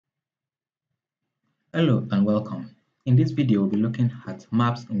Hello and welcome. In this video, we'll be looking at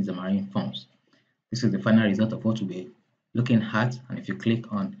maps in Xamarin Forms. This is the final result of what we'll be looking at, and if you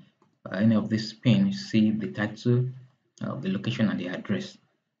click on any of these pins, you see the title, the location, and the address.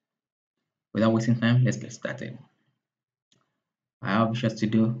 Without wasting time, let's get started. I have Visual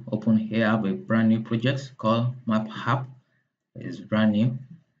Studio open here. I have a brand new project called Map App. It's brand new,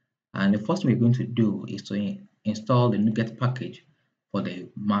 and the first thing we're going to do is to install the NuGet package for the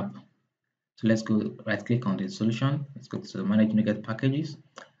map. So let's go right click on the solution. Let's go to manage NuGet packages.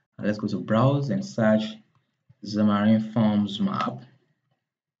 And let's go to browse and search Xamarin Forms map.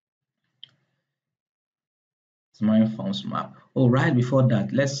 Xamarin Forms map. Oh, right before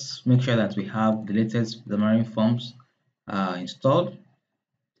that, let's make sure that we have the latest Xamarin Forms installed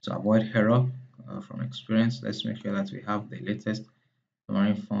to avoid error from experience. Let's make sure that we have the latest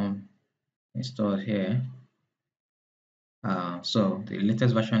Xamarin Form installed here. So the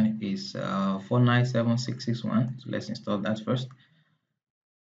latest version is 497661. So let's install that first.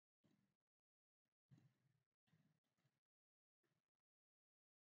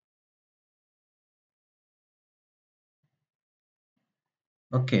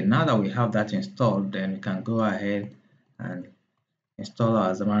 Okay, now that we have that installed, then we can go ahead and install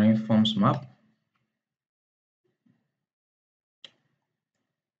our Xamarin Forms map.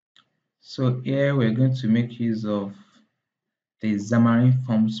 So here we're going to make use of the Xamarin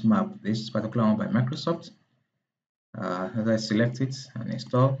Forms map, this particular one by Microsoft. As I select it and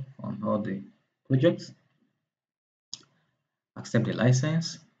install on all the projects, accept the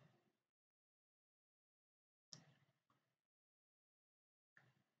license.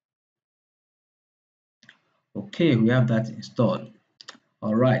 Okay, we have that installed.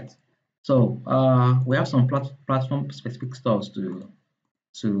 All right. So we have some platform specific stuff to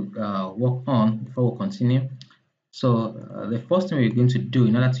work on before we continue. So the first thing we're going to do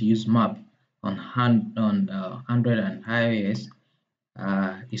in order to use map on Android and iOS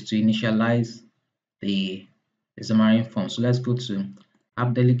is to initialize the Xamarin form. So let's go to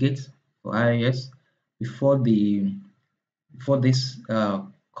app delegate for iOS. Before this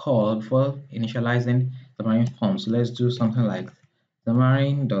call, before initializing Xamarin form, so let's do something like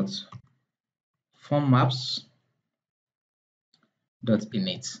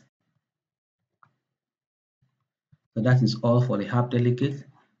xamarin.formmaps.init. So that is all for the app delegate.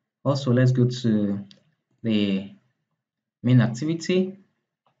 Also, let's go to the main activity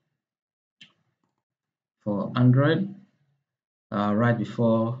for Android right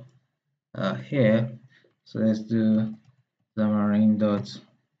before here. So let's do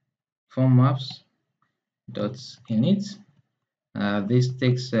xamarin.formmaps.init. This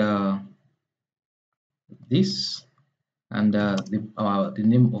takes this, and the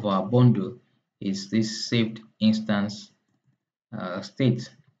name of our bundle is this saved instance state.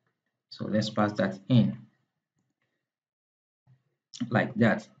 So let's pass that in like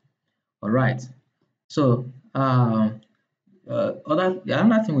that. All right. So another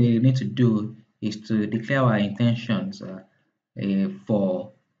thing we need to do is to declare our intentions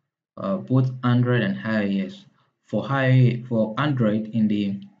for both Android and iOS. For Android in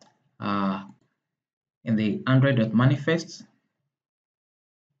the Android.manifest.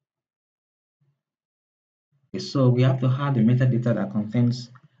 So we have to have the metadata that contains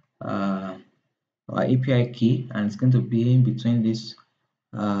our API key, and it's going to be in between this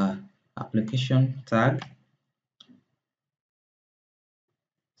application tag.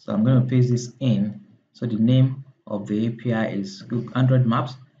 So I'm going to paste this in. So the name of the API is Android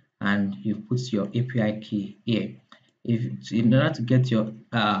Maps, and you put your API key here. In order to get your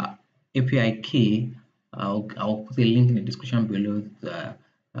API key, I'll put a link in the description below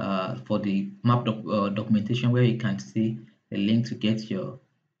for the map documentation, where you can see the link to get your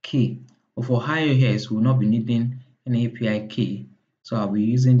key. But for iOS, we'll not be needing an API key, so I'll be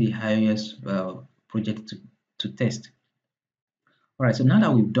using the iOS project to test. All right, so now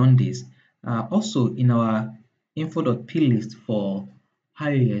that we've done this, also in our info.plist for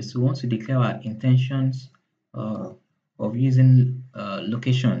iOS, we want to declare our intentions of using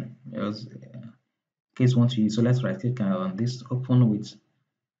location. Because case we want to use, so let's right click on this, open with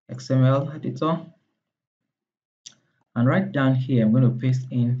XML editor, and right down here I'm going to paste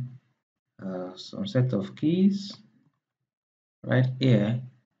in some set of keys right here.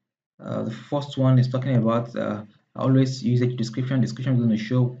 The first one is talking about always usage description. Description is going to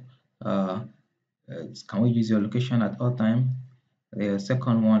show can we use your location at all time. The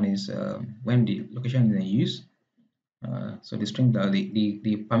second one is when the location is in use. So the string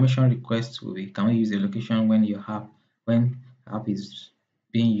the permission request will be, can we use the location when app is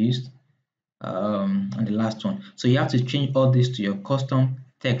being used. And the last one, so you have to change all this to your custom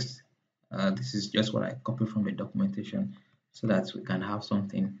text This is just what I copied from the documentation so that we can have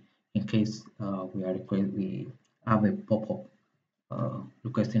something in case we have a pop-up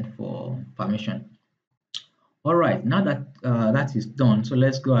requesting for permission. All right, now that that is done, so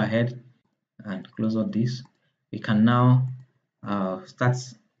let's go ahead and close up this. We can now start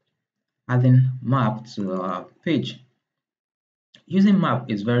adding map to our page. Using map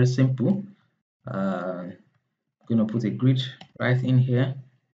is very simple. I'm going to put a grid right in here,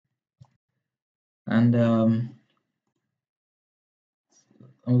 and I'm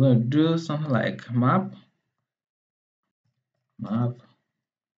going to do something like map, map,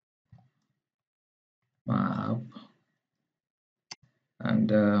 map,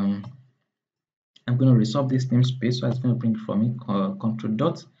 and I'm going to resolve this namespace, so it's going to bring it for me control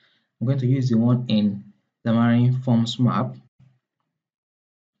dot. I'm going to use the one in Xamarin Forms map.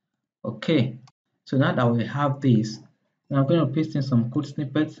 Okay, so now that we have this, I'm going to paste in some code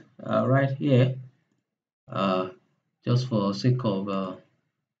snippets right here, just for sake of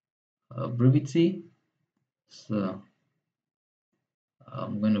brevity. So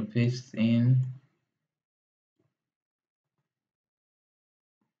I'm going to paste in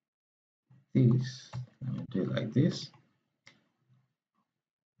this. Let me do it like this.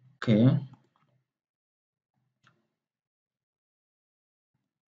 Okay.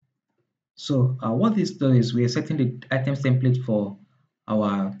 So what this does is we are setting the items template for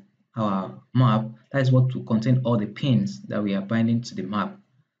our map. That is what will contain all the pins that we are binding to the map.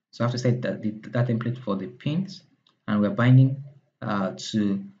 So I have to set that template for the pins, and we're binding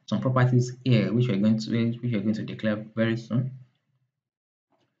to some properties here, which we're going to declare very soon.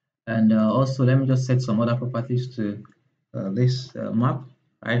 And also, let me just set some other properties to this map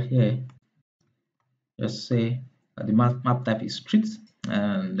right here. Just say the map type is strict,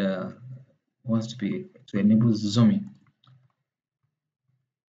 and wants to enable zooming.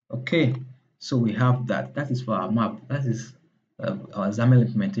 Okay, so we have that. That is for our map. That is our XAML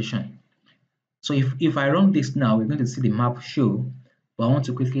implementation. So if I run this now, we're going to see the map show, but I want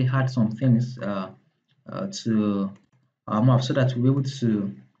to quickly add some things to our map so that we'll be able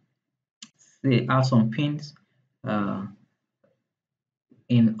to say add some pins uh,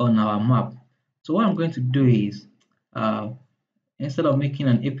 on our map. So what I'm going to do is instead of making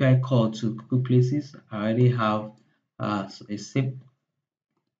an API call to Google Places, I already have a zip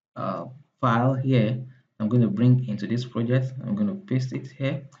file here. I'm going to bring into this project. I'm going to paste it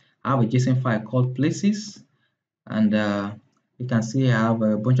here. I have a JSON file called places, and you can see I have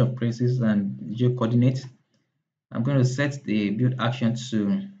a bunch of places and geo coordinates. I'm going to set the build action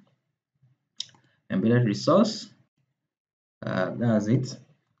to embedded resource. That's it.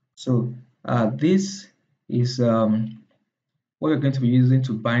 So this is what we're going to be using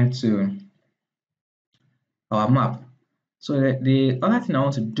to bind to our map. So the other thing I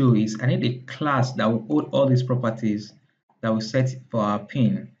want to do is I need a class that will hold all these properties that we set for our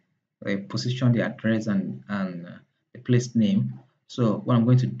pin, the position, the address, and the place name. So what I'm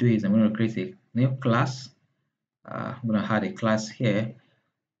going to do is I'm going to create a new class. I'm going to add a class here.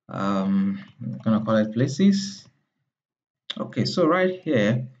 I'm going to call it places. Okay, so right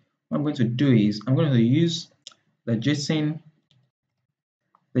here, what I'm going to do is I'm going to use the JSON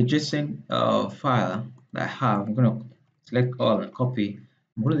file that I have. I'm going to select all and copy.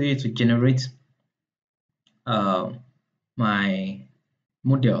 I'm going to use it to generate my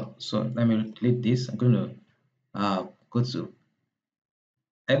model. So let me delete this. I'm going to go to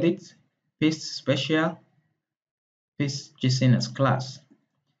edit, paste special, paste JSON as class.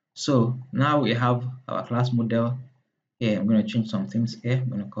 So now we have our class model here. I'm going to change some things here. I'm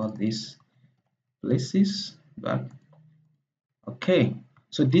going to call this places back. Okay,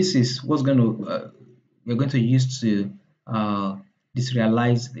 so this is what's going to we're going to use to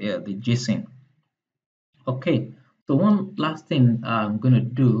deserialize the JSON. Okay, so one last thing I'm going to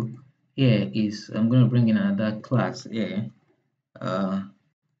do here is I'm going to bring in another class here uh,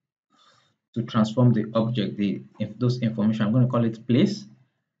 to transform the object, those information. I'm going to call it place,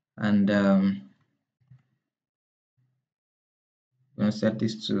 and I'm going to set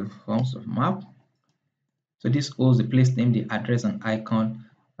this to forms of map. So this holds the place name, the address, and icon.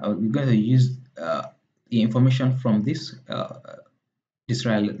 We're going to use the information from this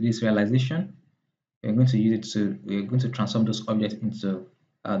realization. We're going to use it to we're going to transform those objects into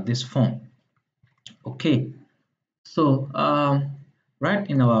this form. Okay, so right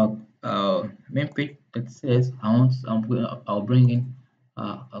in our main page that says I'll bring in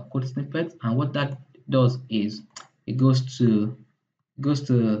a code snippet, and what that does is it goes to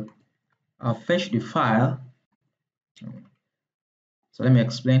fetch the file. So let me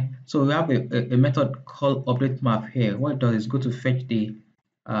explain. So we have a method called update map here. What it does is go to fetch the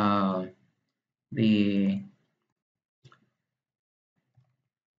the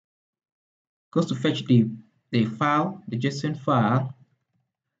goes to fetch the file, the JSON file,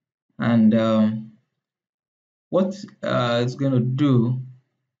 and what it's going to do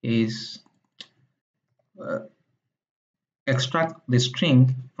is uh, extract the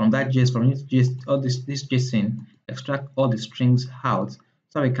string from that JSON, from this JSON, extract all the strings out,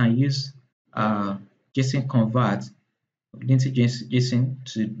 so we can use JSON convert into JSON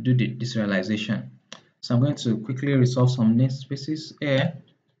to do the serialization. So I'm going to quickly resolve some namespaces here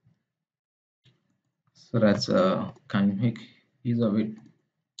so that can make use of it.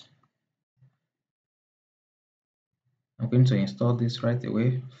 I'm going to install this right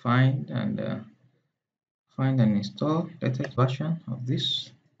away. Find and install latest version of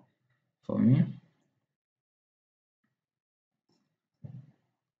this for me.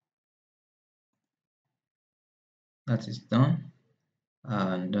 That is done.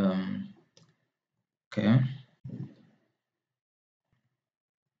 And okay.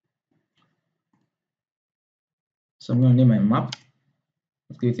 So I'm going to name my map.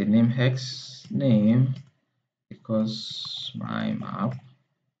 Let's give it a name hex name because my map.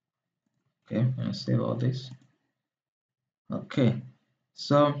 Okay, I'm going to save all this. Okay,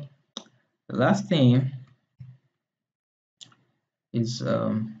 so the last thing is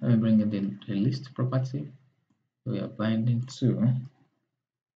let me bring in the list property we are binding to. I'm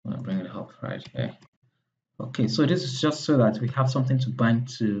going to bring it up right here. Okay, so this is just so that we have something to bind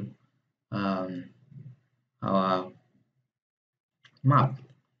to our map.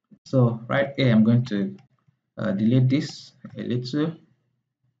 So right here, I'm going to delete this a little.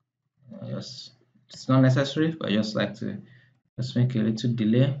 Just it's not necessary, but I just like to just make a little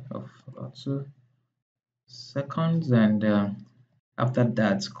delay of about 2 seconds, and after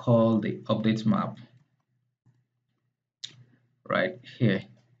that, call the update map right here.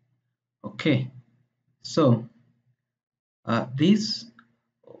 Okay, so this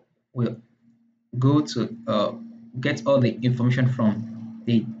will go to get all the information from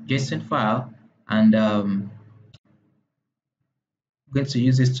the JSON file, and going to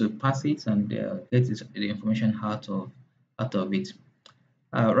use this to pass it and get the information out of it.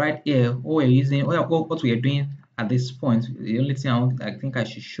 Right here, what we're using, what we are doing at this point, the only thing I think I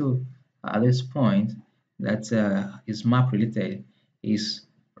should show at this point that is map related is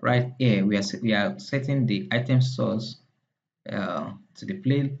right here. We are setting the item source to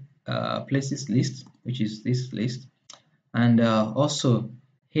the places list, which is this list, and also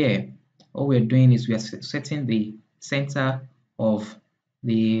here, what we're doing is we are setting the center of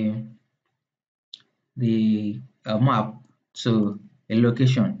the map to a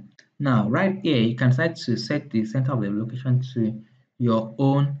location. Now, right here, you can start to set the center of the location to your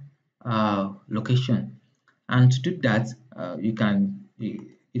own location. And to do that,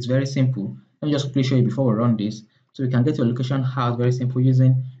 it's very simple. Let me just quickly show you before we run this. So we can get your location house very simple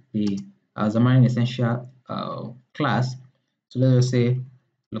using the Xamarin Essential class. So let's just say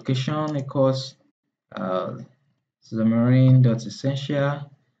location equals uh,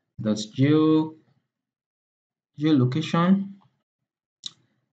 Xamarin.essential.geo geolocation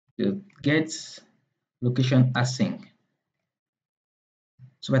to get location async.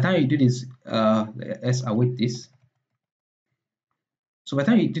 So by the time you do this, let's await this. So by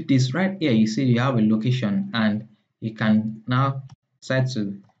the time you do this, right here, you see you have a location, and you can now decide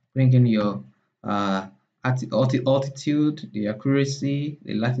to bring in your altitude, the accuracy,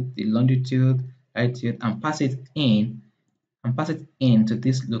 the latitude, the longitude, altitude, and pass it into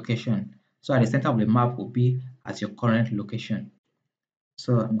this location. So at the center of the map will be at your current location.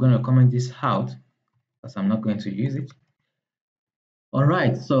 So I'm going to comment this out because I'm not going to use it. All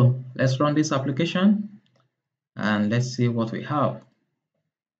right, so let's run this application and let's see what we have.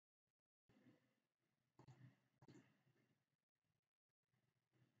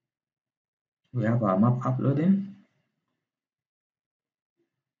 We have our map uploading.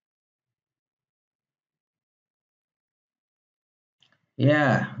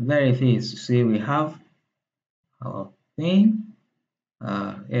 Yeah, there it is. You see, we have our pin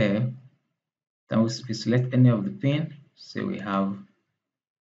here. Then we select any of the pin. So we have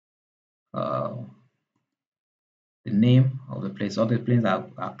uh, the name of the place. All the pins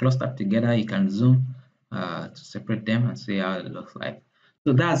are clustered together. You can zoom to separate them and see how it looks like.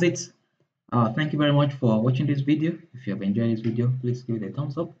 So that's it. Thank you very much for watching this video. If you have enjoyed this video, please give it a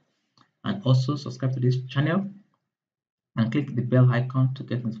thumbs up and also subscribe to this channel and click the bell icon to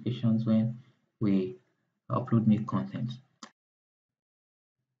get notifications when we upload new content.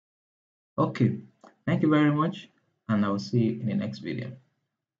 Okay, thank you very much, and I will see you in the next video.